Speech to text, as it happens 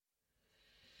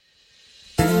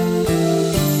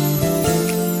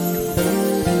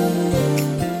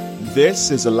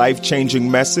This is a life-changing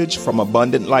message from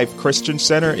Abundant Life Christian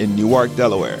Center in Newark,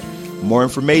 Delaware. More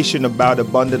information about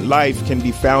Abundant Life can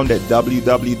be found at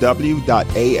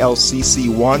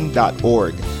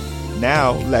www.alcc1.org.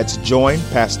 Now, let's join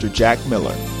Pastor Jack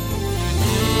Miller.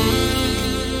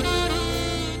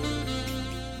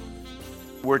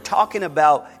 We're talking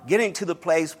about getting to the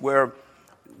place where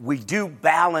we do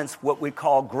balance what we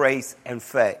call grace and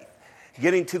faith.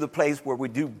 Getting to the place where we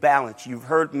do balance. You've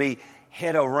heard me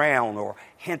hint around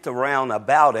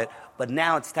about it, but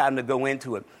now it's time to go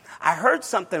into it. I heard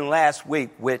something last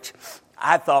week, which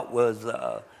I thought was,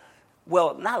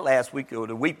 not last week or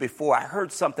the week before. I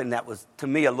heard something that was, to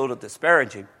me, a little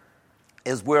disparaging,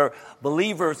 is where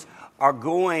believers are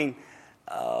going,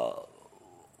 let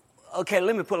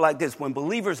me put it like this. When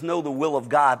believers know the will of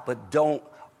God, but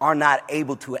are not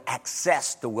able to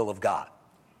access the will of God.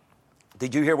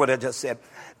 Did you hear what I just said?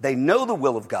 They know the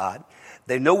will of God.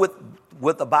 They know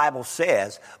what the Bible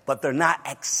says, but they're not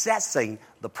accessing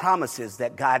the promises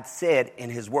that God said in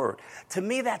His Word. To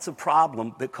me, that's a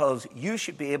problem because you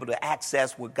should be able to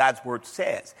access what God's Word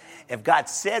says. If God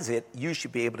says it, you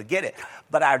should be able to get it.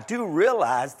 But I do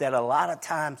realize that a lot of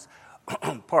times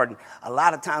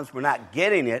we're not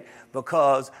getting it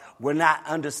because we're not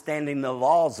understanding the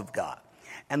laws of God.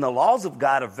 And the laws of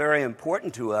God are very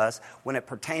important to us when it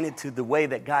pertains to the way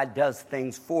that God does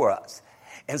things for us.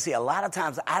 And see, a lot of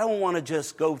times I don't want to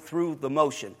just go through the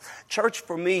motion. Church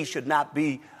for me should not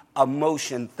be a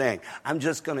motion thing. I'm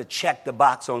just going to check the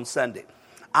box on Sunday.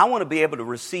 I want to be able to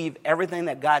receive everything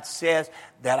that God says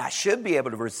that I should be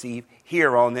able to receive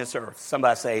here on this earth.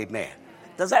 Somebody say amen.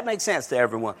 Does that make sense to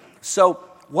everyone? So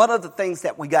one of the things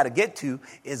that we got to get to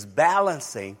is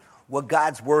balancing what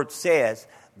God's Word says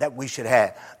that we should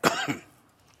have.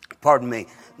 Pardon me.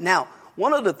 Now,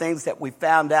 one of the things that we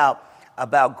found out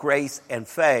about grace and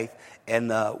faith, and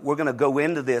we're going to go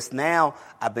into this now.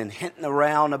 I've been hinting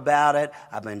around about it.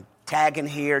 I've been tagging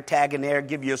here, tagging there,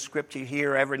 give you a scripture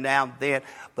here every now and then.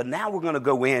 But now we're going to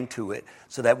go into it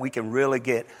so that we can really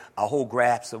get a whole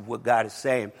grasp of what God is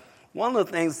saying. One of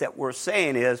the things that we're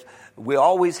saying is we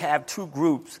always have two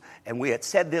groups, and we had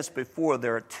said this before.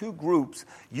 There are two groups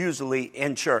usually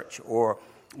in church or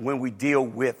when we deal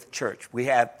with church. We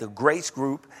have the grace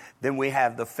group, then we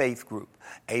have the faith group.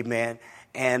 Amen.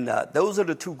 And those are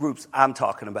the two groups I'm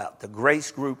talking about, the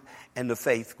grace group and the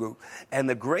faith group. And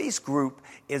the grace group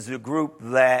is the group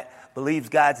that believes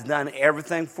God's done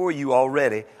everything for you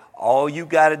already. All you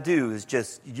got to do is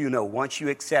just, once you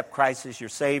accept Christ as your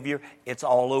Savior, it's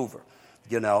all over,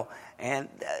 And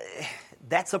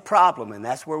that's a problem, and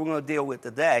that's what we're going to deal with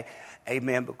today.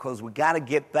 Amen, because we got to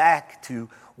get back to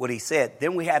what He said.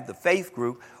 Then we have the faith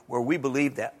group where we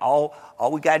believe that all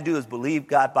we got to do is believe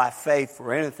God by faith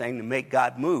for anything to make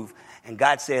God move. And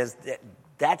God says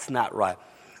that's not right.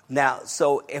 Now,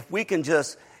 so if we can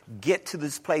just get to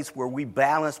this place where we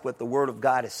balance what the Word of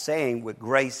God is saying with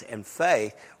grace and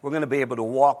faith, we're going to be able to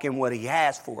walk in what He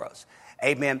has for us.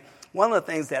 Amen. One of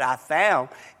the things that I found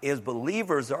is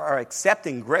believers are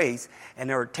accepting grace and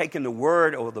they're taking the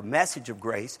word or the message of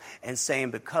grace and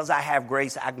saying, because I have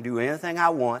grace, I can do anything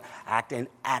I want, act in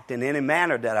any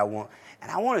manner that I want.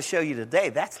 And I want to show you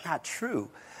today that's not true.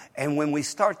 And when we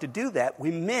start to do that,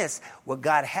 we miss what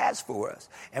God has for us.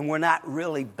 And we're not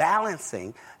really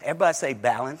balancing. Everybody say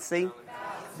balancing.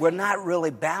 We're not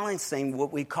really balancing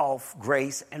what we call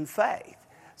grace and faith.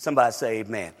 Somebody say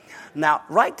amen. Now,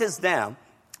 write this down.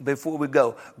 Before we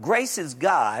go, grace is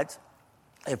God's.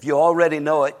 If you already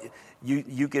know it,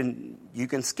 you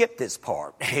can skip this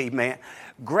part. Amen.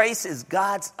 Grace is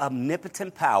God's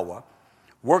omnipotent power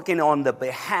working on the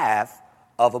behalf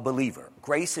of a believer.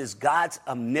 Grace is God's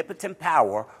omnipotent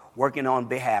power working on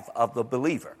behalf of the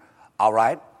believer. All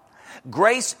right.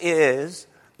 Grace is,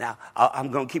 now I'm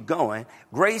going to keep going.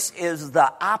 Grace is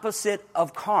the opposite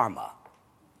of karma.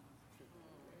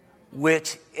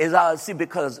 Which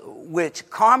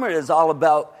karma is all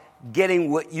about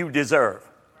getting what you deserve.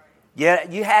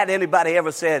 Yeah, you had anybody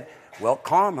ever said, well,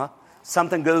 karma,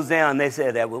 something goes down, and they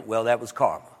said that was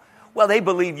karma. Well, they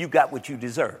believe you got what you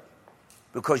deserve.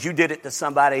 Because you did it to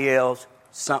somebody else,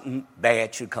 something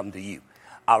bad should come to you.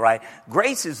 All right.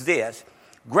 Grace is this.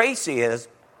 Grace is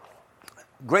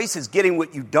getting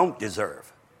what you don't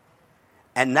deserve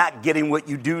and not getting what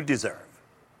you do deserve.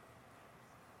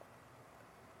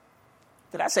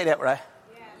 Did I say that right?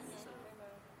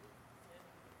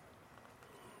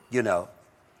 Yes.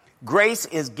 Grace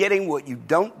is getting what you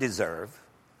don't deserve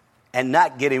and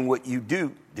not getting what you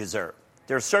do deserve.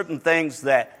 There are certain things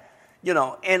that,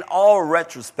 in all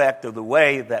retrospect of the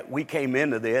way that we came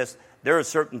into this, there are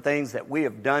certain things that we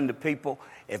have done to people.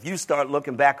 If you start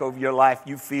looking back over your life,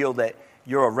 you feel that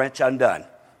you're a wrench undone.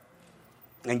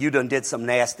 And you done did some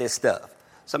nasty stuff.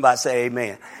 Somebody say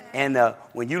amen. And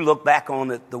when you look back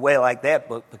on it the way like that,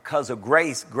 but because of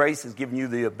grace, grace has given you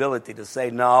the ability to say,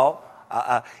 no,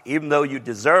 even though you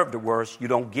deserve the worst, you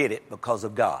don't get it because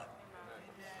of God.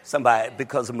 Somebody,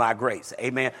 because of my grace.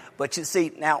 Amen. But you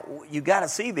see, now you got to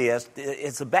see this.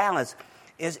 It's a balance.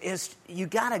 You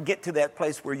got to get to that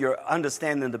place where you're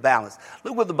understanding the balance.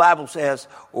 Look what the Bible says,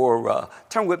 or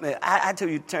turn with me. I tell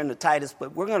you to turn to Titus,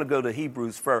 but we're going to go to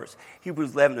Hebrews first.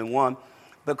 Hebrews 11:1.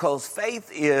 Because faith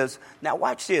is, now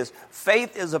watch this,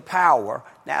 faith is a power.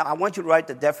 Now I want you to write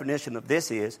the definition of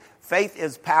this is, faith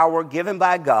is power given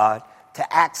by God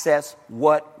to access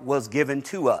what was given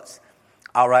to us.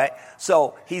 All right?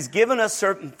 So he's given us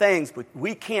certain things, but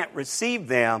we can't receive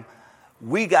them.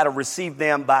 We got to receive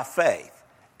them by faith.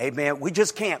 Amen? We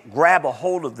just can't grab a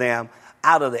hold of them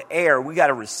out of the air. We got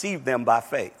to receive them by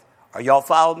faith. Are y'all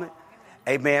following me?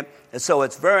 Amen. And so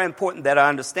it's very important that I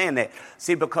understand that.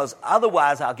 See, because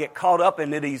otherwise I'll get caught up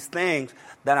into these things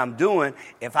that I'm doing.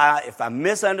 If I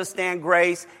misunderstand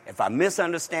grace, if I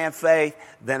misunderstand faith,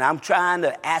 then I'm trying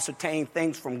to ascertain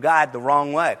things from God the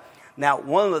wrong way. Now,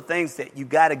 one of the things that you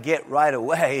got to get right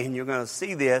away, and you're going to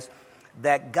see this,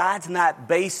 that God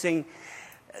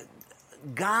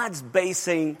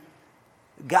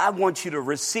wants you to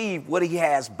receive what he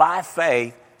has by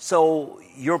faith. So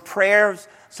your prayers,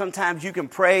 sometimes you can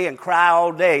pray and cry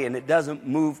all day and it doesn't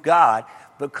move God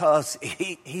because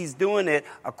he's doing it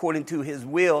according to his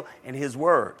will and his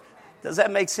word. Does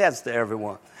that make sense to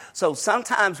everyone? So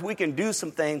sometimes we can do some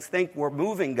things, think we're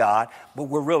moving God, but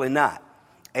we're really not.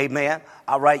 Amen.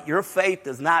 All right. Your faith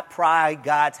does not pry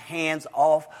God's hands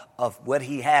off of what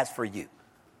he has for you.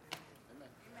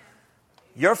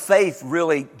 Your faith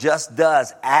really just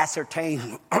does ascertain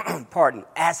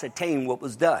what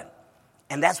was done.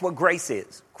 And that's what grace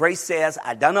is. Grace says,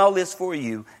 I've done all this for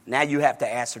you. Now you have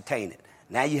to ascertain it.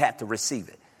 Now you have to receive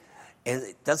it.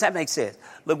 And does that make sense?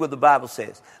 Look what the Bible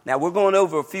says. Now we're going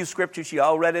over a few scriptures you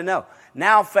already know.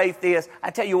 Now faith is,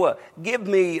 I tell you what, give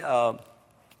me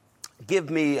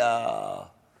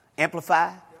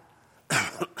Amplify.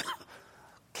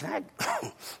 Can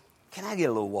I get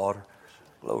a little water?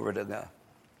 Glory to God.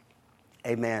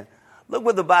 Amen. Look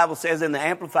what the Bible says in the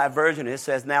Amplified Version. It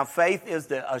says, now faith is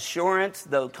the assurance,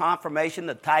 the confirmation,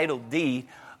 the title deed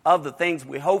of the things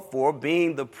we hope for,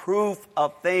 being the proof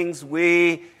of things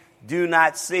we do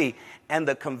not see, and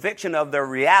the conviction of their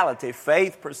reality,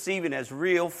 faith perceiving as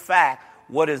real fact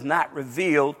what is not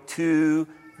revealed to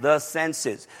the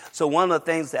senses. So one of the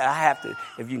things that I have to,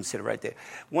 if you can sit right there,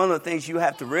 one of the things you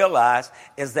have to realize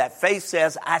is that faith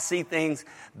says, I see things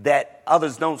that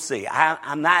others don't see.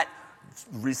 I'm not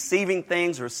receiving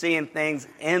things or seeing things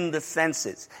in the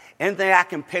senses. Anything I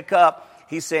can pick up,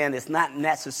 he's saying it's not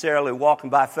necessarily walking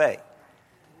by faith.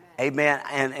 Amen.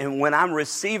 And when I'm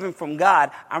receiving from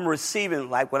God, I'm receiving,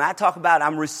 like when I talk about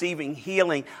I'm receiving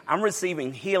healing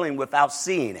without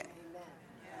seeing it.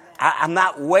 I'm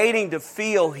not waiting to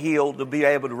feel healed to be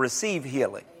able to receive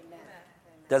healing.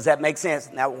 Does that make sense?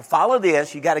 Now, follow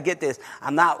this. You got to get this.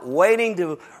 I'm not waiting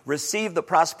to receive the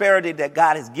prosperity that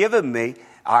God has given me.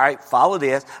 All right, follow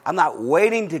this. I'm not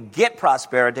waiting to get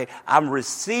prosperity. I'm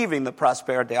receiving the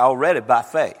prosperity already by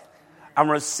faith. I'm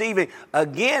receiving.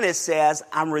 Again, it says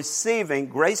I'm receiving.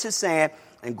 Grace is saying,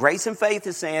 and grace and faith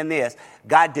is saying this.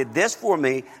 God did this for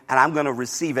me, and I'm going to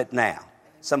receive it now.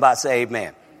 Somebody say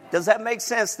amen. Does that make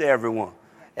sense to everyone?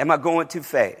 Am I going too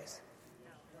fast?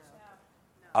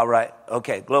 All right.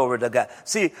 Okay. Glory to God.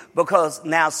 Because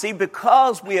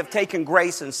we have taken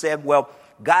grace and said, well,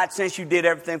 God, since you did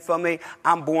everything for me,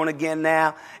 I'm born again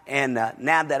now. And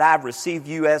now that I've received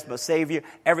you as my Savior,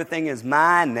 everything is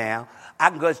mine now. I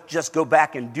can just go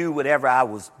back and do whatever I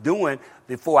was doing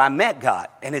before I met God.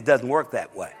 And it doesn't work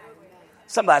that way.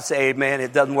 Somebody say amen.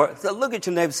 It doesn't work. So look at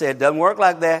your neighbor and say, it doesn't work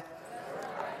like that.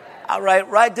 All right.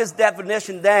 Write this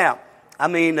definition down.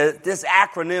 This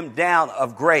acronym down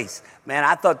of grace. Man,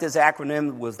 I thought this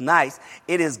acronym was nice.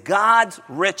 It is God's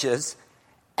riches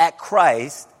at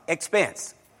Christ's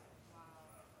expense.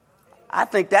 I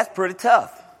think that's pretty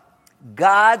tough.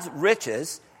 God's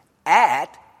riches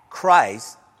at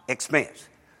Christ's expense.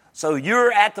 So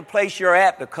you're at the place you're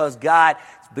at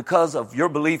because of your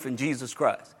belief in Jesus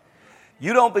Christ.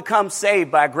 You don't become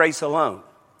saved by grace alone.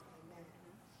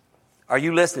 Are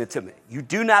you listening to me? You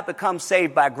do not become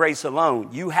saved by grace alone.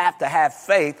 You have to have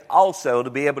faith also to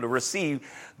be able to receive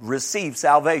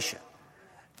salvation.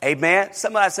 Amen.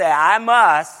 Somebody say, I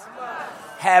must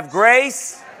have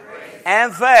grace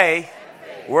and faith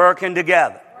working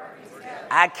together.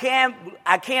 I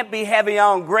can't be heavy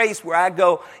on grace where I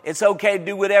go, it's okay to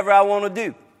do whatever I want to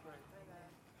do.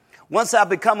 Once I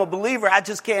become a believer, I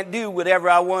just can't do whatever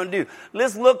I want to do.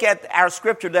 Let's look at our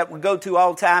scripture that we go to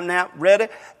all the time now. Ready?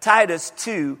 Titus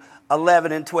 2,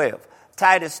 11 and 12.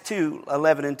 Titus 2,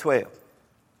 11 and 12.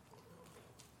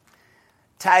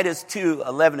 Titus 2,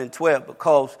 11 and 12,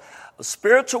 because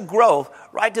spiritual growth,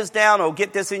 write this down or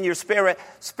get this in your spirit.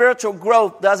 Spiritual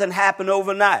growth doesn't happen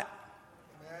overnight.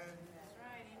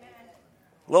 Amen.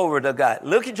 Glory to God.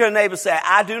 Look at your neighbor and say,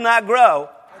 I do not grow.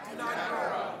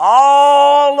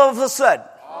 All of a sudden.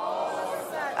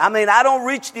 I mean, I don't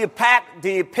reach the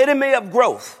epitome of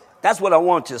growth. That's what I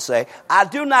want you to say. I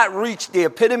do not reach the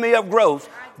epitome of growth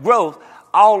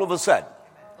all of a sudden.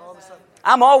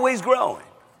 I'm always growing.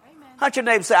 Hunt your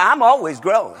neighbor and say, I'm always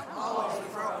growing.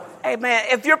 Hey, man,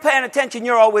 if you're paying attention,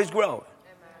 you're always growing.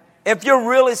 If you're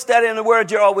really studying the word,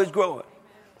 you're always growing.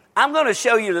 I'm going to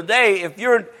show you today, if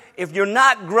you're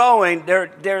not growing,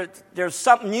 there's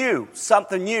something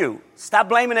new. Stop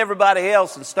blaming everybody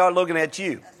else and start looking at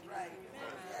you.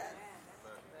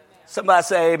 Somebody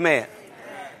say amen.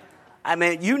 I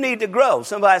mean, you need to grow.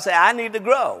 Somebody say, I need to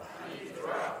grow.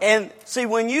 And see,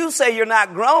 when you say you're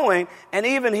not growing, and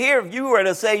even here, if you were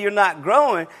to say you're not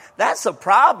growing, that's a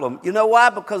problem. You know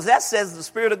why? Because that says the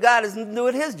Spirit of God isn't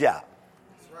doing His job.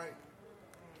 That's right.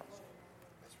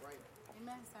 That's right.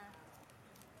 Amen, sir.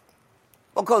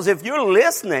 Because if you're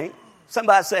listening,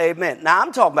 somebody say amen. Now,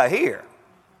 I'm talking about here.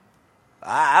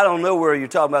 I don't know where you're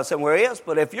talking about somewhere else,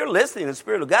 but if you're listening, the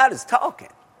Spirit of God is talking.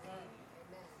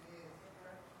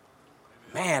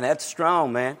 Man, that's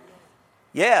strong, man.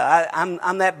 Yeah,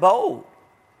 I'm that bold.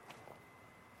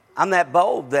 I'm that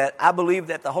bold that I believe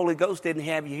that the Holy Ghost didn't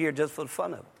have you here just for the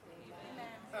fun of it.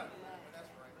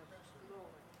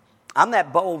 I'm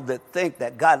that bold that think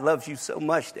that God loves you so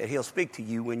much that He'll speak to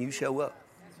you when you show up.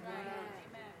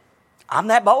 I'm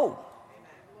that bold.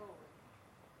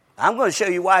 I'm going to show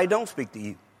you why He don't speak to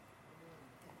you.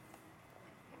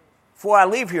 Before I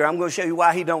leave here, I'm going to show you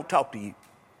why He don't talk to you.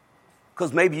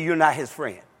 Because maybe you're not His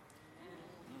friend.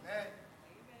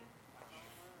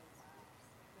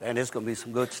 And it's going to be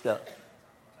some good stuff.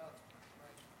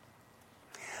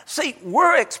 See,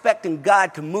 we're expecting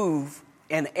God to move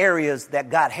in areas that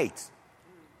God hates.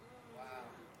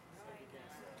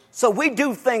 So we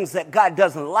do things that God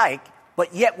doesn't like,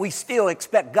 but yet we still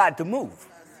expect God to move.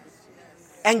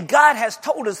 And God has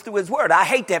told us through His word, I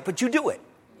hate that, but you do it.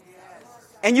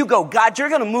 And you go, God, you're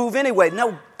going to move anyway.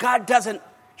 No, God doesn't.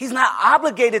 He's not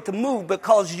obligated to move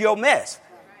because you're a mess.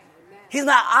 He's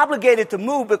not obligated to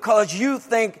move because you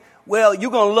think, well,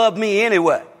 you're going to love me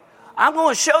anyway. I'm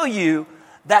going to show you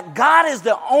that God is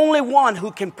the only one who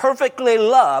can perfectly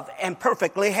love and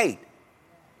perfectly hate.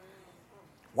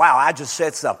 Wow, I just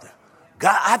said something.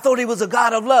 God, I thought He was a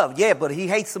God of love. Yeah, but He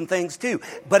hates some things too.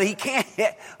 But He can't.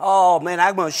 Oh, man,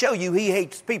 I'm going to show you He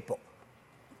hates people.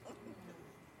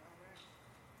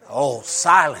 Oh,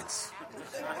 silence.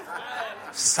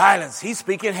 Silence. He's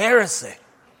speaking heresy.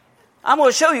 I'm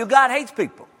going to show you God hates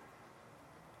people.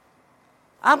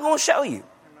 I'm going to show you.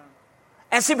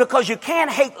 And see, because you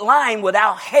can't hate lying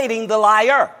without hating the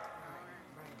liar.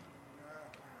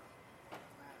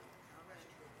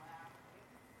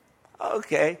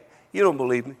 Okay, you don't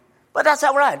believe me. But that's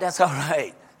all right. That's all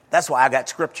right. That's why I got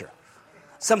scripture.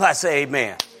 Somebody say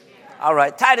amen. All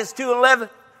right, Titus 2:11.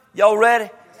 Y'all ready?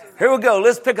 Here we go.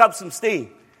 Let's pick up some steam.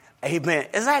 Amen.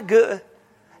 Is that good?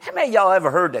 How many of y'all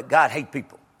ever heard that God hates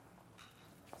people?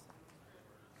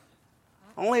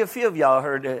 Only a few of y'all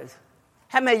heard this.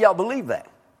 How many of y'all believe that?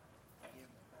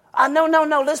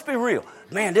 No. Let's be real.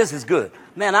 Man, this is good.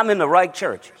 Man, I'm in the right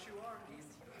church.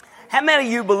 How many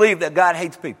of you believe that God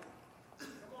hates people?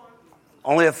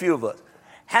 Only a few of us.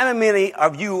 How many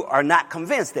of you are not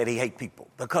convinced that He hates people?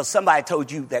 Because somebody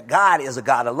told you that God is a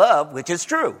God of love, which is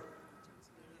true.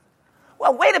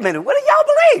 Well, wait a minute. What do y'all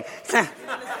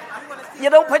believe? You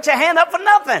don't put your hand up for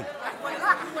nothing.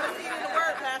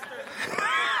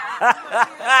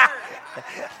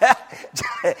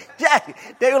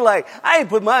 They were like, I ain't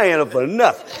put my hand up for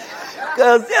nothing.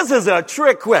 Because this is a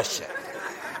trick question.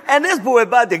 And this boy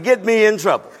about to get me in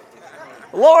trouble.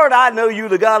 Lord, I know you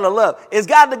the God of love. Is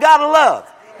God the God of love?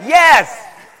 Yes.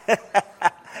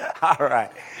 All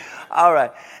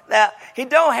right. Now, He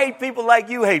don't hate people like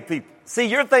you hate people. See,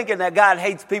 you're thinking that God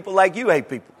hates people like you hate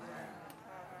people.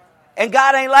 And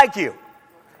God ain't like you.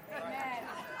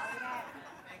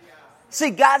 See,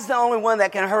 God's the only one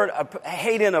that can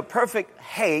hate in a perfect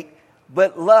hate,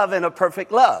 but love in a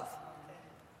perfect love.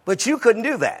 But you couldn't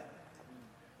do that.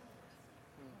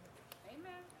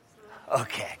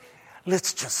 Okay,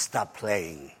 let's just stop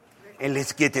playing and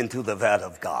let's get into the word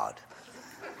of God.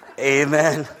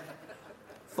 Amen.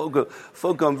 Folk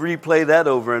gonna replay that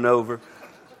over and over.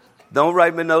 Don't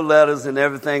write me no letters and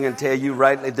everything until you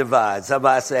rightly divide.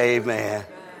 Somebody say amen.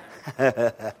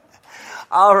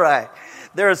 All right.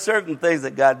 There are certain things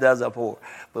that God does abhor,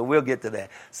 but we'll get to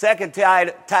that. Second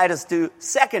Titus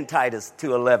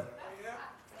 2:11.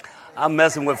 I'm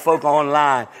messing with folk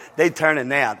online. They turn it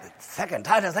now. Second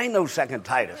Titus ain't no second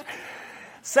Titus.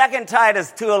 Second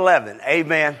Titus 2:11.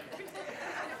 Amen.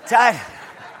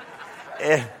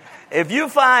 If you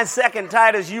find second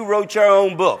Titus, you wrote your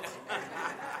own book.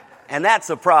 And that's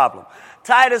a problem.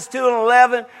 Titus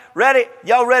 2:11. Ready?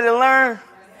 Y'all ready to learn?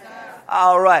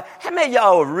 All right. How many of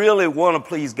y'all really want to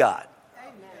please God?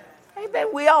 Amen.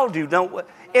 We all do, don't we?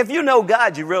 If you know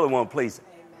God, you really want to please Him.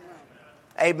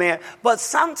 Amen. But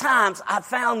sometimes I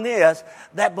found this,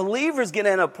 that believers get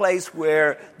in a place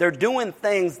where they're doing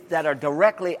things that are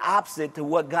directly opposite to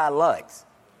what God likes.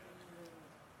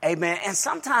 Amen. And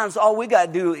sometimes all we got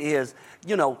to do is,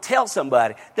 tell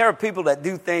somebody. There are people that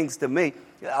do things to me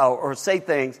or say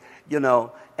things,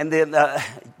 and then,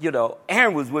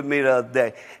 Aaron was with me the other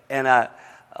day, and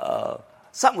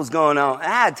something was going on.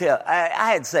 And I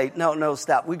had to say, no,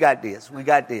 stop. We got this. We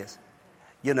got this.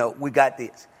 We got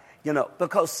this.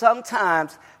 Because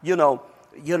sometimes, you're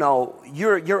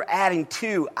adding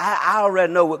to. I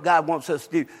already know what God wants us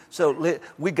to do. So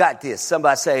we got this.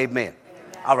 Somebody say amen.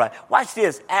 All right. Watch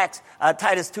this.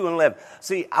 Titus 2:11.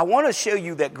 See, I want to show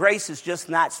you that grace is just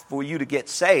not for you to get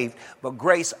saved, but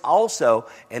grace also,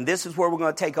 and this is where we're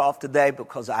going to take off today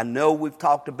because I know we've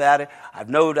talked about it. I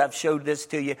know that I've showed this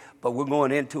to you, but we're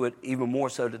going into it even more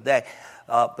so today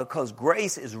because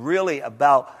grace is really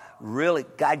about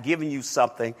God giving you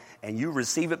something and you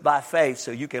receive it by faith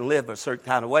so you can live a certain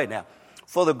kind of way. Now,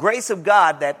 for the grace of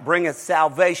God that bringeth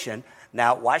salvation.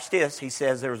 Now, watch this. He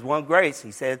says there's one grace.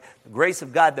 He says the grace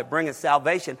of God that bringeth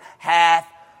salvation hath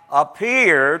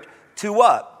appeared to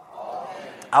what?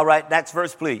 All right, next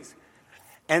verse, please.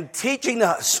 And teaching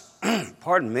us,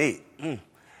 pardon me,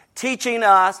 teaching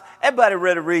us, everybody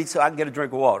ready to read so I can get a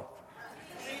drink of water.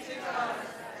 Teaching us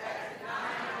that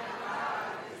denying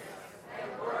ungodliness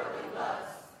and worldly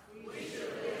lust, we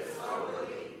should live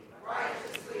soberly,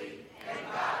 righteously, and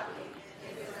godly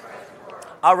in this present world.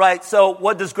 All right, so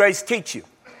what does grace teach you?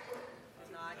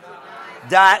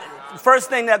 First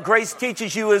thing that grace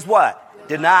teaches you is what?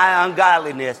 Deny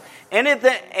ungodliness.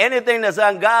 Anything that's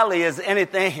ungodly is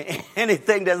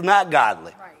anything that's not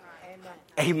godly.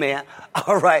 Amen.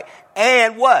 All right.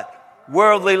 And what?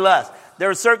 Worldly lust. There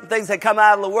are certain things that come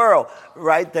out of the world,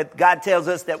 right, that God tells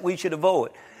us that we should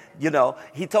avoid.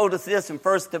 He told us this in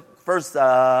First John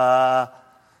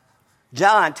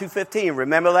 2:15.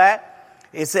 Remember that?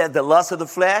 It said the lust of the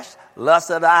flesh,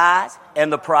 lust of the eyes,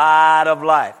 and the pride of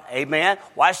life. Amen.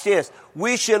 Watch this.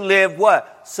 We should live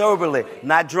what? Soberly,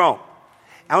 not drunk.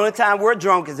 The only time we're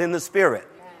drunk is in the spirit,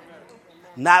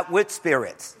 not with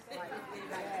spirits.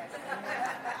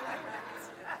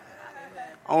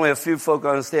 Only a few folk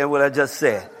understand what I just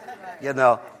said.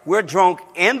 We're drunk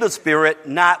in the spirit,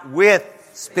 not with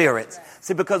spirits.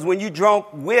 See, because when you're drunk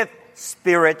with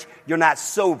spirit, you're not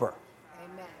sober.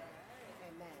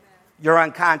 You're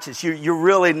unconscious. You're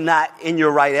really not in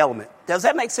your right element. Does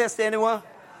that make sense to anyone?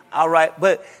 All right.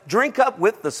 But drink up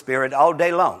with the Spirit all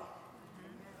day long.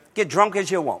 Get drunk as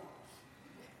you want.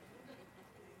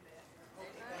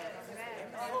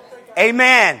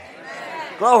 Amen. Amen.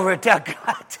 Glory to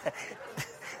God.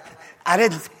 I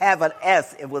didn't have an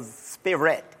S. It was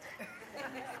spirit.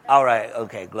 All right.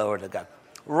 Okay. Glory to God.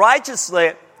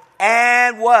 Righteously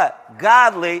and what?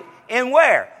 Godly in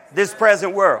where? This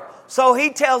present world. So he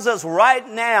tells us right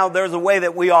now there's a way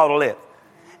that we ought to live.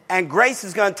 And grace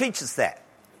is going to teach us that.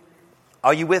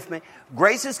 Are you with me?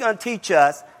 Grace is going to teach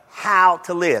us how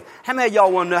to live. How many of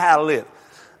y'all want to know how to live?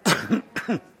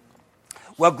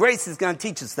 Well, grace is going to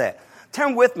teach us that.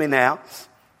 Turn with me now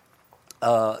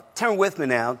to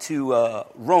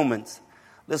Romans.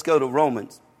 Let's go to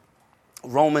Romans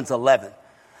 11.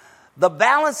 The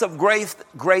balance of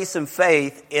grace and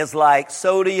faith is like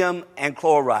sodium and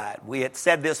chloride. We had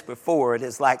said this before. It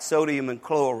is like sodium and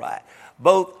chloride.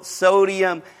 Both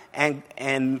sodium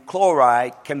and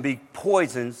chloride can be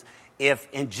poisons if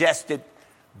ingested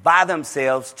by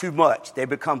themselves too much. They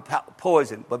become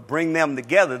poison. But bring them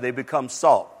together, they become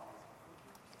salt.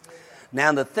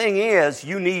 Now, the thing is,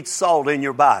 you need salt in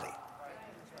your body.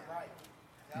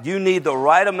 You need the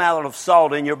right amount of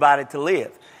salt in your body to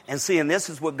live. And see, and this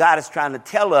is what God is trying to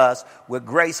tell us with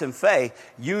grace and faith.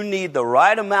 You need the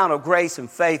right amount of grace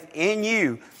and faith in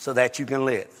you so that you can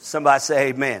live. Somebody say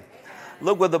amen.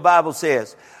 Look what the Bible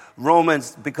says.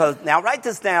 Romans, because now write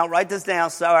this down.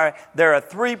 Sorry. There are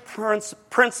three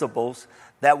principles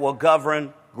that will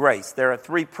govern grace. There are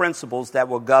three principles that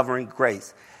will govern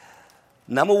grace.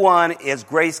 Number one is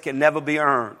grace can never be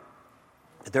earned.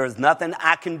 There is nothing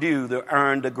I can do to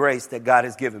earn the grace that God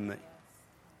has given me.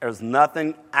 There's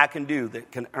nothing I can do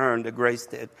that can earn the grace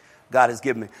that God has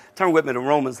given me. Turn with me to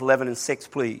Romans 11 and 6,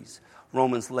 please.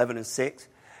 Romans 11 and 6.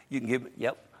 You can give me,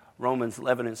 Romans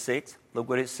 11 and 6. Look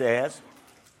what it says.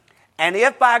 And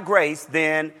if by grace,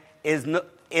 then is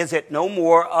it no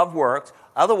more of works?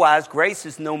 Otherwise, grace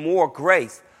is no more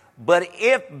grace. But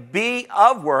if be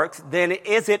of works, then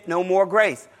is it no more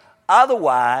grace?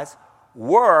 Otherwise,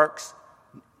 work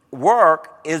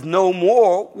is no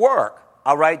more work.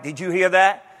 All right, did you hear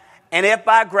that? And if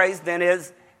by grace, then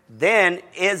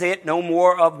is it no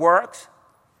more of works?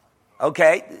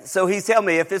 Okay, so he's telling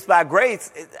me if it's by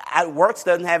grace, works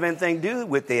doesn't have anything to do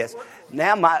with this.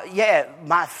 Now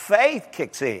my faith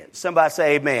kicks in. Somebody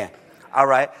say amen. All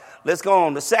right, let's go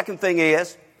on. The second thing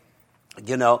is,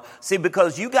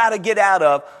 because you got to get out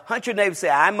of, hunt your neighbor, say,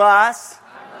 I must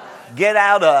get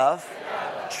out of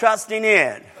trusting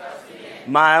in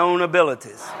my own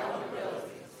abilities.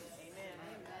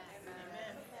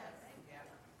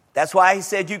 That's why he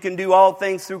said you can do all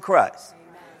things through Christ.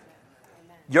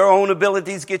 Your own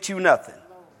abilities get you nothing.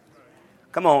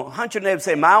 Come on, hunt your neighbor,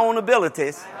 say, my own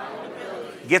abilities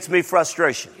gets me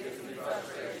frustration.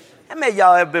 How many of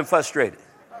y'all have been frustrated?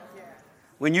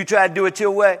 When you try to do it your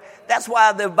way? That's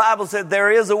why the Bible said there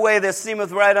is a way that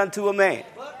seemeth right unto a man.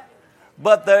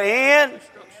 But the end,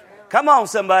 come on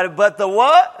somebody, but the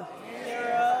what?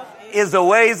 Is the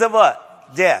ways of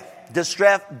what?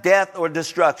 Death or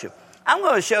destruction. I'm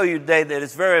going to show you today that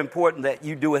it's very important that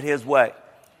you do it his way.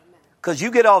 Because you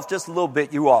get off just a little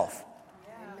bit, you're off.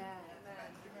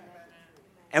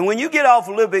 And when you get off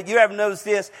a little bit, you ever notice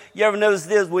this?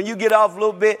 When you get off a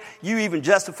little bit, you even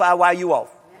justify why you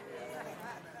off.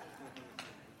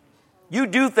 You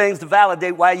do things to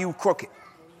validate why you crooked.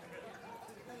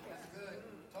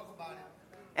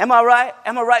 Am I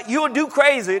right? You'll do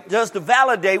crazy just to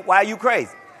validate why you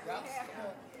crazy.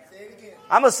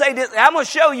 I'm going to say this. I'm going to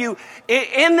show you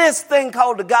in this thing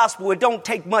called the gospel, it don't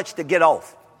take much to get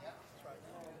off.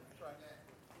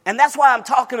 And that's why I'm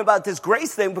talking about this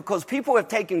grace thing, because people have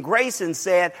taken grace and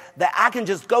said that I can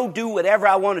just go do whatever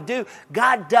I want to do.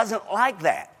 God doesn't like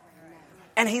that.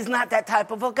 And he's not that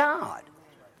type of a God.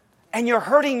 And you're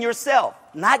hurting yourself.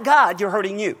 Not God, you're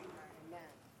hurting you.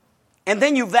 And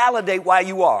then you validate why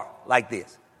you are like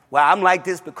this. Well, I'm like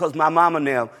this because my mama and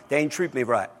them, they ain't treat me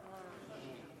right.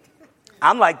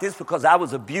 I'm like this because I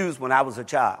was abused when I was a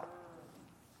child.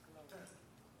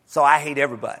 So I hate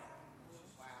everybody.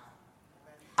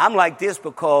 I'm like this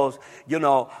because,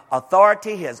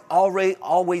 authority has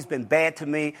always been bad to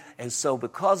me. And so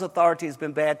because authority has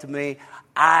been bad to me,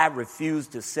 I refuse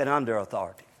to sit under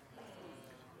authority.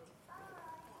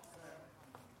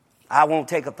 I won't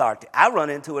take authority. I run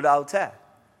into it all the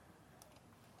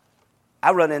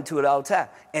time.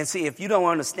 And see, if you don't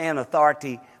understand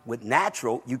authority with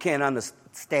natural, you can't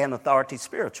understand authority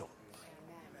spiritual.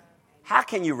 How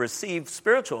can you receive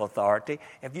spiritual authority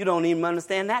if you don't even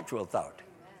understand natural authority?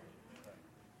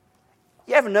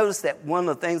 You ever notice that one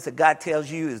of the things that God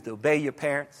tells you is to obey your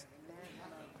parents?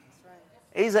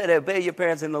 He said to obey your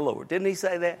parents in the Lord. Didn't he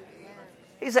say that?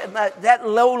 He said that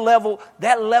level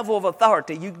of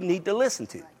authority you need to listen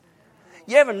to.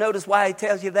 You ever notice why he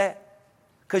tells you that?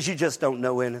 Because you just don't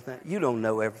know anything. You don't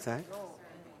know everything.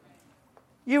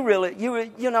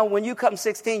 When you come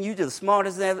 16, you just smart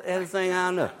as everything I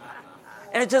know.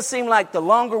 And it just seemed like the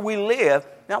longer we live,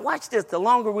 now watch this, the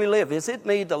longer we live,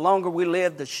 the longer we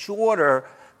live, the shorter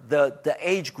the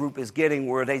age group is getting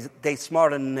where they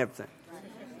smarter than everything.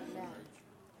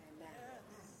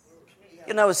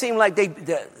 It seemed like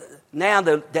now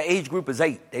the age group is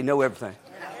 8. They know everything.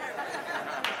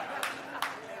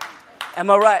 Am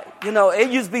I right?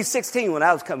 It used to be 16 when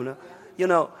I was coming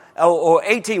up, or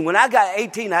 18. When I got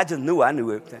 18, I just knew I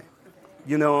knew everything.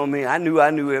 You know what I mean? I knew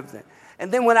everything.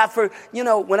 And then when I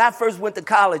first went to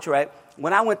college, right?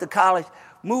 When I went to college,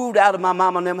 moved out of my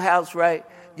mama and them house, right?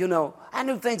 I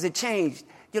knew things had changed,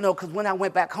 because when I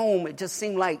went back home, it just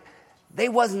seemed like they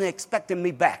wasn't expecting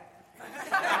me back.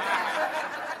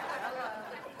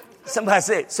 Somebody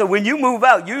said, so when you move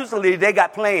out, usually they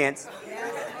got plans.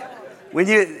 When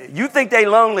you think they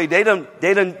lonely, they done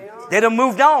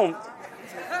moved on.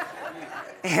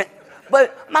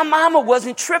 But my mama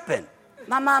wasn't tripping.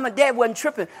 My mom and dad wasn't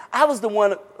tripping. I was the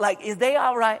one, like, is they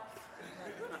all right?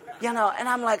 And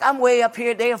I'm like, I'm way up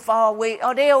here. They're far away.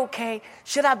 Oh, they okay.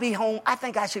 Should I be home? I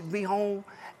think I should be home.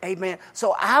 Amen.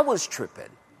 So I was tripping,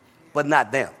 but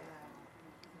not them.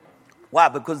 Why?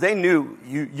 Because they knew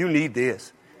you need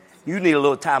this. You need a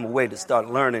little time away to start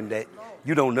learning that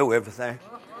you don't know everything.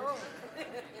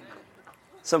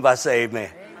 Somebody say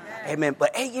amen. Amen.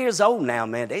 But 8 years old now,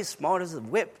 man, they smart as a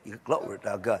whip. Glory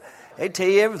to God. They tell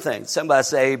you everything. Somebody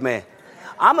say amen.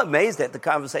 I'm amazed at the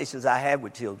conversations I have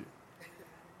with children.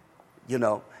 You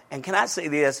know, and can I say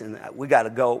this, and we got to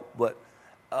go, but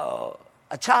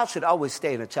a child should always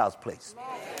stay in a child's place.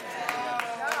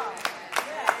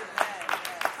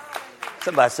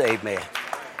 Somebody say amen.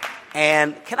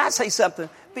 And can I say something?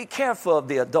 Be careful of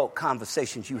the adult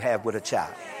conversations you have with a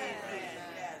child.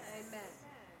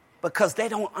 Because they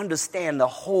don't understand the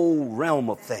whole realm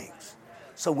of things.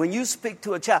 So when you speak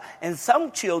to a child, and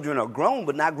some children are grown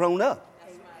but not grown up.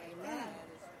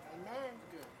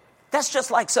 That's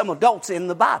just like some adults in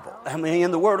the Bible. I mean,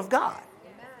 in the Word of God.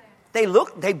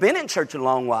 They've been in church a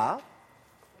long while.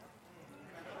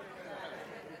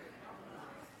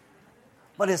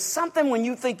 But it's something when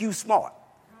you think you smart.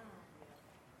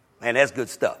 Man, that's good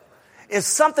stuff. It's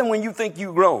something when you think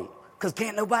you grown. Because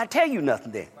can't nobody tell you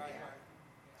nothing then.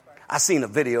 I seen a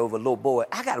video of a little boy.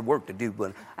 I got work to do,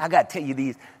 but I got to tell you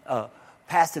these.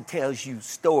 Pastor tells you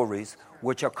stories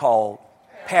which are called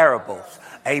parables.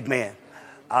 Amen.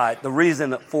 The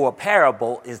reason for a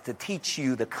parable is to teach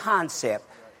you the concept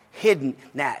hidden.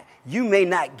 Now, you may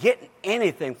not get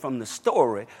anything from the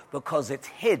story because it's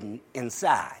hidden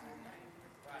inside.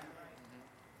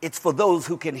 It's for those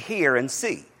who can hear and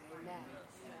see.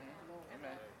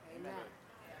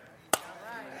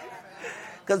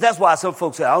 Because that's why some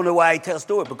folks say, I don't know why I tell a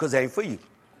story, because it ain't for you.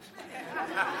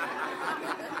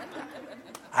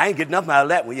 I ain't getting nothing out of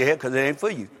that when you're here because it ain't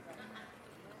for you.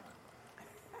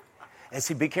 And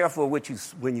see, be careful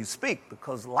when you speak,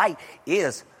 because light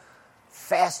is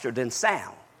faster than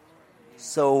sound.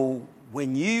 So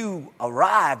when you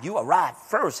arrive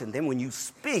first, and then when you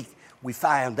speak, we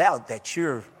find out that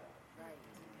you're...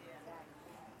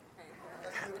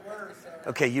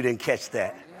 Okay, you didn't catch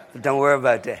that. But don't worry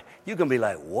about that. You're going to be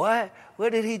like, what?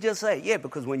 What did he just say? Yeah,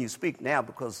 because when you speak now,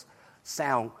 because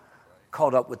sound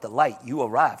caught up with the light, you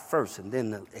arrive first, and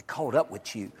then it caught up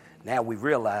with you. Now we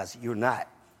realize you're not.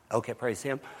 Okay, praise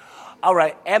him. All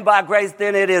right, and by grace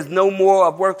then it is no more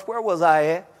of works. Where was I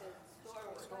at?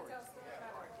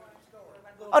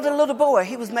 Oh, the little boy,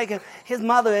 his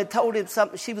mother had told him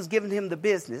something. She was giving him the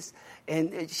business,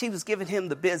 and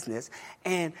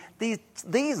And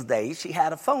these days, she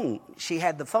had a phone. She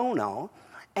had the phone on,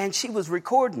 and she was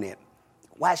recording it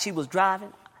while she was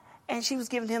driving, and she was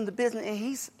giving him the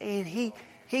business. And he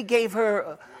gave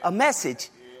her a message,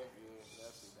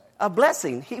 a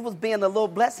blessing. He was being a little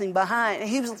blessing behind,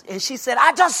 and she said,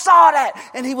 "I just saw that,"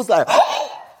 and he was like,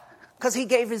 because he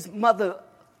gave his mother.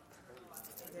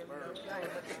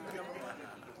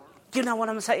 You know what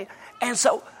I'm saying? And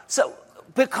so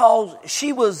because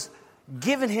she was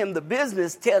giving him the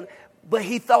business, but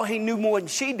he thought he knew more than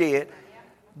she did.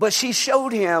 But she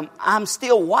showed him, I'm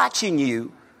still watching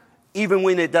you, even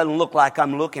when it doesn't look like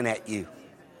I'm looking at you.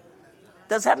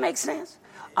 Does that make sense?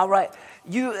 All right.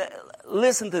 You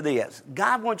listen to this.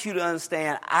 God wants you to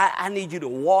understand, I need you to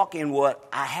walk in what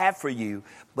I have for you,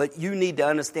 but you need to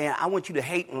understand, I want you to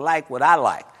hate and like what I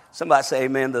like. Somebody say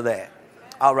amen to that.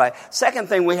 All right. Second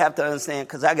thing we have to understand,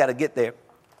 because I got to get there.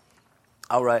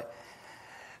 All right.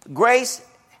 Grace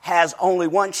has only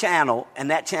one channel,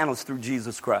 and that channel is through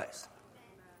Jesus Christ.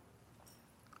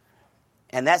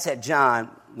 And that's at John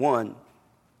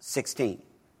 1:16.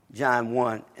 John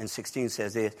 1:16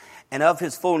 says this, and of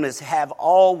his fullness have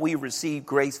all we received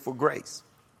grace for grace.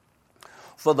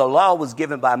 For the law was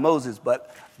given by Moses,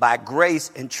 but by grace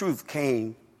and truth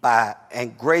came by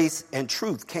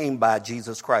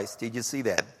Jesus Christ. Did you see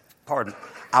that? Pardon.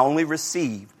 I only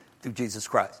received through Jesus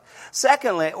Christ.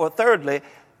 Secondly, or thirdly,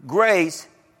 grace,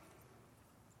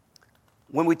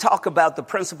 when we talk about the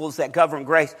principles that govern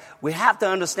grace, we have to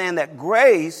understand that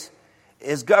grace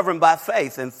is governed by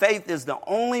faith, and faith is the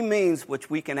only means which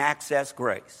we can access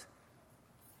grace.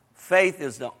 Faith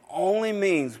is the only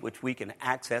means which we can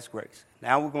access grace.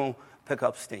 Now we're going to pick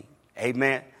up steam.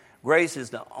 Amen. Grace is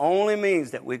the only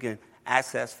means that we can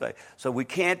access faith. So we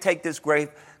can't take this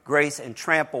grace and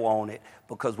trample on it,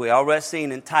 because we already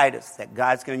seen in Titus that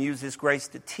God's going to use this grace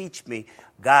to teach me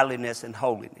godliness and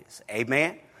holiness.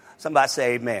 Amen? Somebody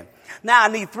say amen. Now I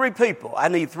need three people.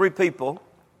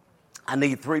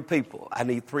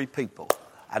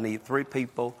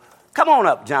 Come on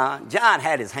up, John. John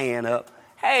had his hand up.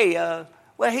 Hey,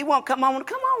 well, he won't come on.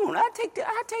 Come on. I take it.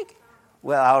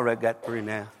 Well, I already got three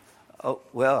now. Oh,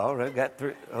 well, I already got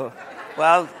three. Oh,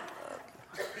 well,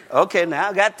 okay, now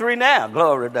I got three now.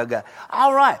 Glory to God.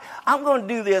 All right. I'm going to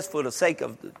do this for the sake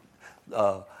of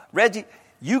Reggie.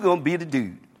 You're going to be the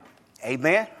dude.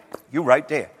 Amen? You're right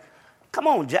there. Come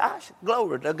on, Josh.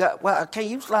 Glory to God. Well, can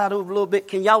you slide over a little bit?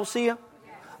 Can y'all see him?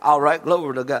 All right,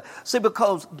 glory to God. See,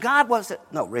 because God wasn't,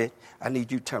 no, Reg, I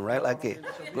need you to turn right like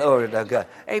that. Glory to God.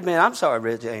 Amen. I'm sorry,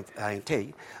 Reg, I ain't tell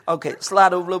you. Okay,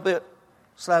 slide over a little bit.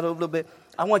 Slide over a little bit.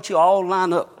 I want you all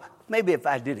line up. Maybe if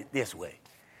I did it this way.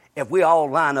 If we all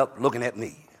line up looking at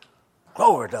me.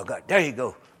 Glory to God. There you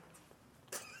go.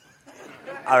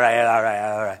 All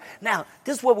right. Now,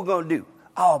 this is what we're going to do.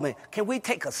 Oh, man, can we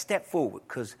take a step forward?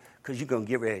 Because you're going to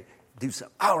get ready to do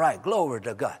something. All right, glory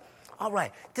to God. All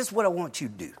right, this is what I want you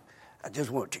to do. I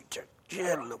just want you to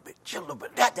just a little bit, just a little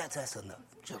bit. That's enough.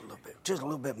 Just a little bit, just a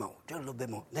little bit more, just a little bit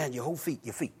more. Now your whole feet,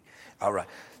 your feet. All right,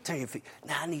 turn your feet.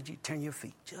 Now I need you to turn your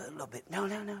feet just a little bit. No,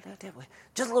 that way.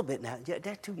 Just a little bit now. Yeah,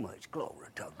 that's too much. Glory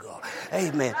to God.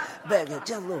 Amen. Back in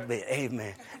just a little bit.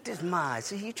 Amen. This is mine.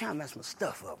 See, you trying to mess my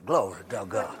stuff up. Glory to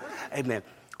God. Amen.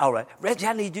 All right, Reggie,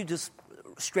 I need you just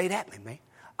straight at me, man.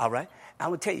 All right, I'm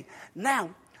going to tell you. Now,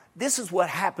 this is what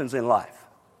happens in life.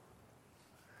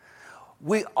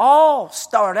 We all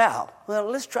start out, well,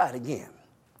 let's try it again.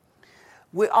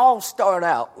 We all start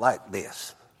out like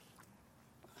this.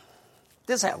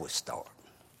 This is how we start.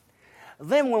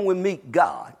 Then when we meet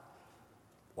God,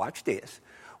 watch this.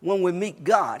 When we meet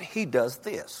God, he does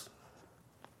this.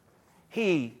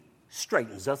 He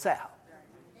straightens us out.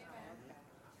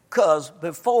 Because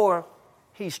before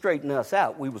he straightened us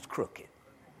out, we was crooked.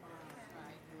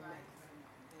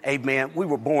 Amen. We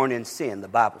were born in sin, the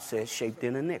Bible says, shaped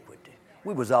in iniquity.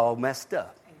 We was all messed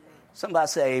up. Somebody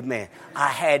say amen. I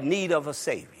had need of a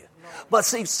Savior. But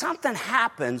see, something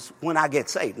happens when I get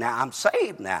saved. Now, I'm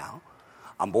saved now.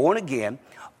 I'm born again.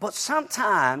 But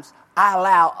sometimes I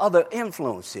allow other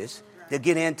influences to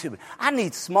get into me. I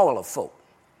need smaller folk.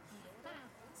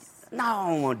 No, I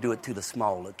don't want to do it to the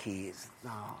smaller kids.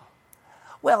 No.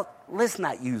 Well, let's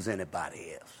not use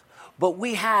anybody else. But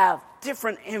we have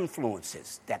different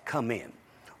influences that come in.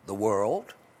 The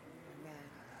world,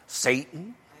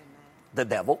 Satan, the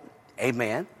devil,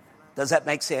 amen. Does that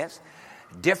make sense?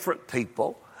 Different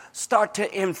people start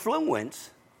to influence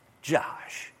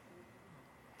Josh.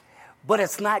 But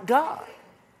it's not God.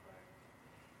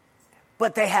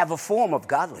 But they have a form of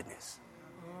godliness.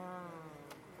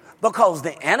 Because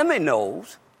the enemy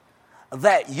knows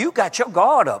that you got your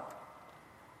guard up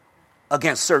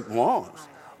against certain ones,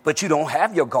 but you don't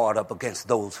have your guard up against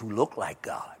those who look like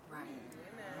God.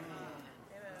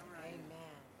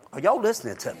 Are y'all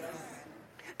listening to me?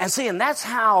 And see, and that's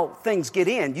how things get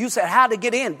in. You said how to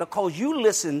get in because you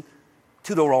listen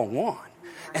to the wrong one.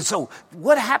 And so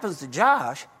what happens to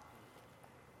Josh,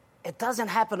 it doesn't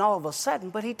happen all of a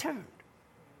sudden, but he turned.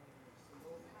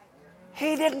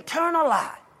 He didn't turn a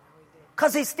lot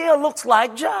because he still looks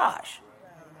like Josh,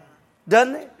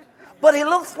 doesn't he? But he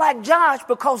looks like Josh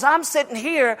because I'm sitting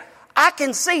here, I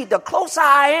can see the closer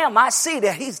I am, I see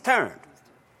that he's turned.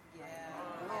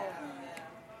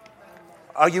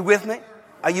 Are you with me?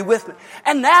 Are you with me?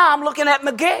 And now I'm looking at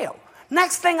Miguel.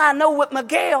 Next thing I know with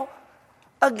Miguel,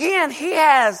 again, he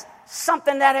has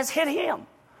something that has hit him.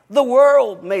 The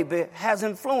world maybe has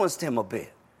influenced him a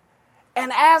bit.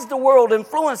 And as the world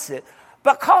influences it,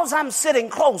 because I'm sitting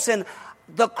close, and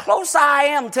the closer I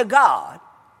am to God,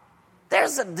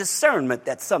 there's a discernment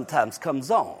that sometimes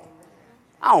comes on.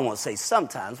 I don't want to say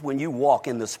sometimes. When you walk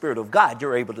in the Spirit of God,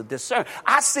 you're able to discern.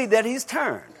 I see that he's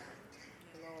turned.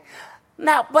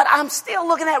 Now, but I'm still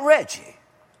looking at Reggie.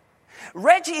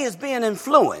 Reggie is being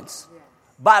influenced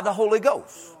by the Holy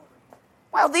Ghost.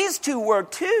 Well, these two were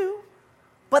too,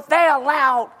 but they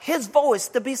allowed his voice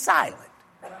to be silent.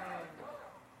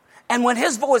 And when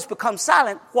his voice becomes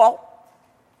silent, walk,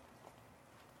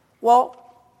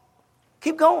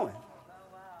 keep going.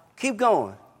 Keep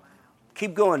going.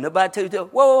 Keep going. Nobody tell you,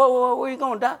 whoa, where you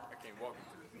going, Doc? I can't walk.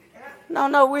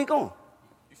 No, where you going?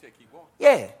 You said keep walking.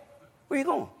 Yeah. Where you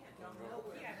going?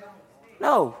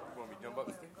 No. You want me to jump up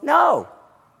the stairs? No.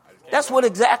 That's what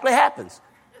exactly happens.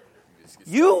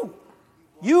 You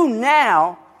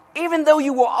now, even though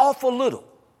you were off a little,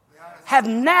 have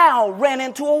now ran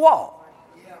into a wall.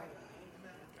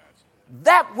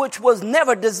 That which was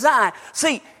never designed.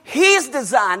 See, he's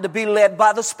designed to be led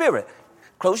by the Spirit.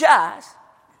 Close your eyes.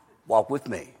 Walk with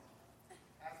me.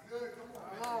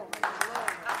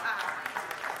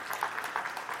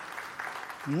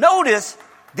 Notice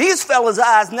these fellas'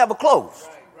 eyes never close.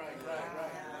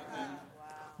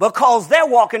 Because they're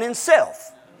walking in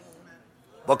self.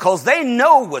 Because they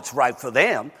know what's right for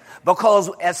them. Because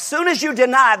as soon as you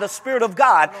deny the Spirit of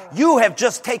God, you have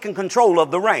just taken control of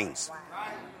the reins.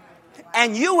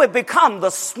 And you have become the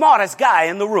smartest guy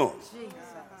in the room.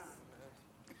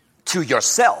 To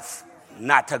yourself,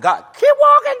 not to God. Keep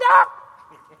walking,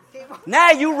 Doc.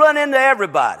 Now you run into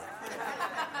everybody.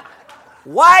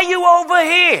 Why are you over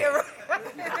here?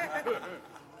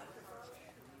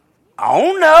 I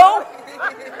don't know.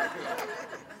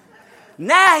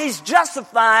 Now he's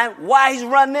justifying why he's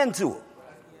running into it.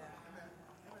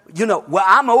 Well,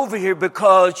 I'm over here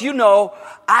because,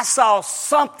 I saw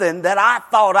something that I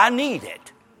thought I needed.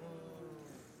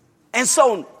 And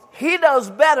so he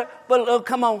does better, but look,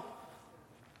 come on.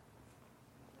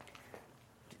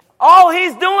 All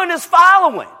he's doing is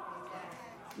following.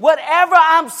 Whatever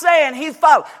I'm saying, he's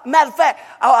following. Matter of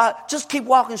fact, just keep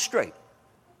walking straight.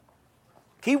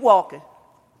 Keep walking.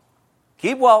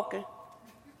 Keep walking.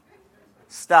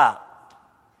 Stop.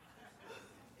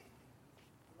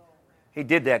 He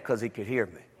did that because he could hear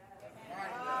me.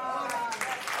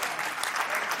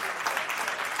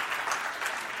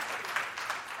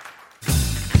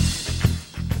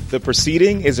 The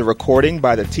proceeding is a recording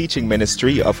by the teaching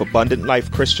ministry of Abundant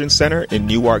Life Christian Center in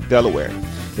Newark, Delaware.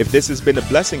 If this has been a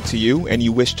blessing to you and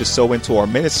you wish to sow into our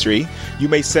ministry, you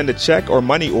may send a check or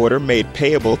money order made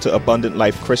payable to Abundant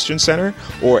Life Christian Center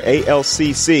or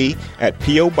ALCC at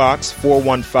P.O. Box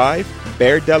 415,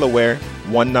 Bear, Delaware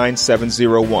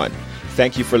 19701.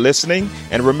 Thank you for listening,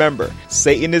 and remember,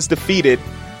 Satan is defeated,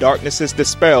 darkness is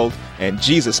dispelled, and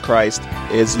Jesus Christ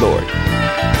is Lord.